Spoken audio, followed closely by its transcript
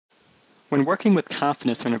When working with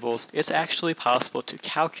confidence intervals, it's actually possible to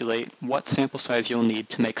calculate what sample size you'll need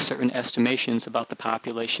to make certain estimations about the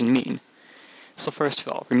population mean. So first of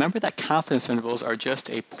all, remember that confidence intervals are just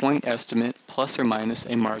a point estimate plus or minus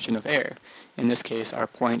a margin of error. In this case, our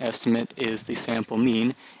point estimate is the sample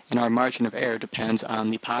mean, and our margin of error depends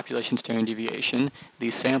on the population standard deviation,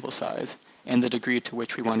 the sample size, and the degree to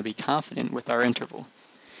which we want to be confident with our interval.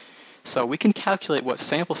 So we can calculate what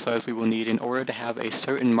sample size we will need in order to have a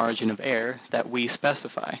certain margin of error that we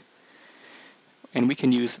specify. And we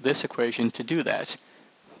can use this equation to do that,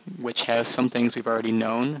 which has some things we've already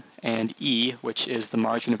known, and E, which is the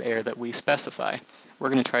margin of error that we specify. We're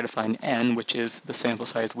going to try to find N, which is the sample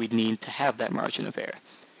size we'd need to have that margin of error.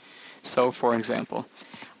 So, for example,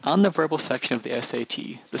 on the verbal section of the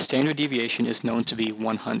SAT, the standard deviation is known to be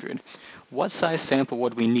 100. What size sample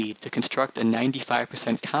would we need to construct a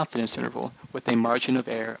 95% confidence interval with a margin of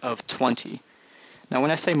error of 20? Now,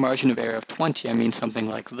 when I say margin of error of 20, I mean something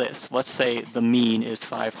like this. Let's say the mean is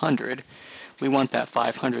 500. We want that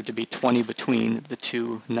 500 to be 20 between the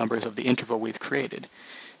two numbers of the interval we've created.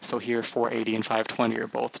 So here 480 and 520 are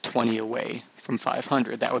both 20 away from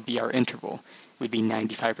 500. That would be our interval. We'd be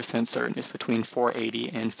 95% certain it's between 480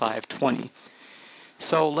 and 520.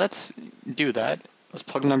 So let's do that. Let's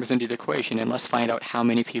plug the numbers into the equation and let's find out how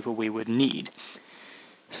many people we would need.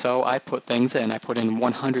 So I put things in. I put in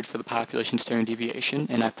 100 for the population standard deviation,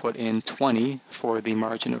 and I put in 20 for the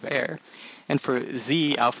margin of error. And for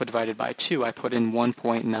z, alpha divided by 2, I put in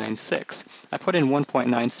 1.96. I put in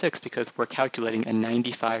 1.96 because we're calculating a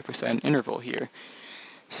 95% interval here.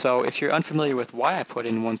 So if you're unfamiliar with why I put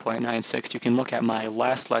in 1.96, you can look at my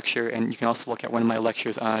last lecture, and you can also look at one of my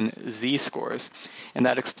lectures on z-scores, and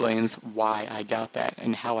that explains why I got that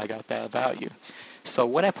and how I got that value. So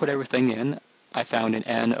when I put everything in, I found an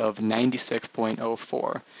n of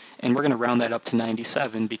 96.04, and we're going to round that up to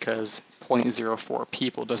 97 because 0.04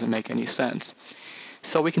 people doesn't make any sense.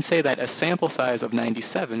 So we can say that a sample size of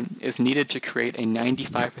 97 is needed to create a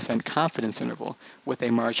 95% confidence interval with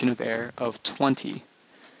a margin of error of 20.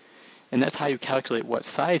 And that's how you calculate what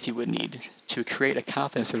size you would need to create a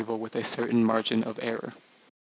confidence interval with a certain margin of error.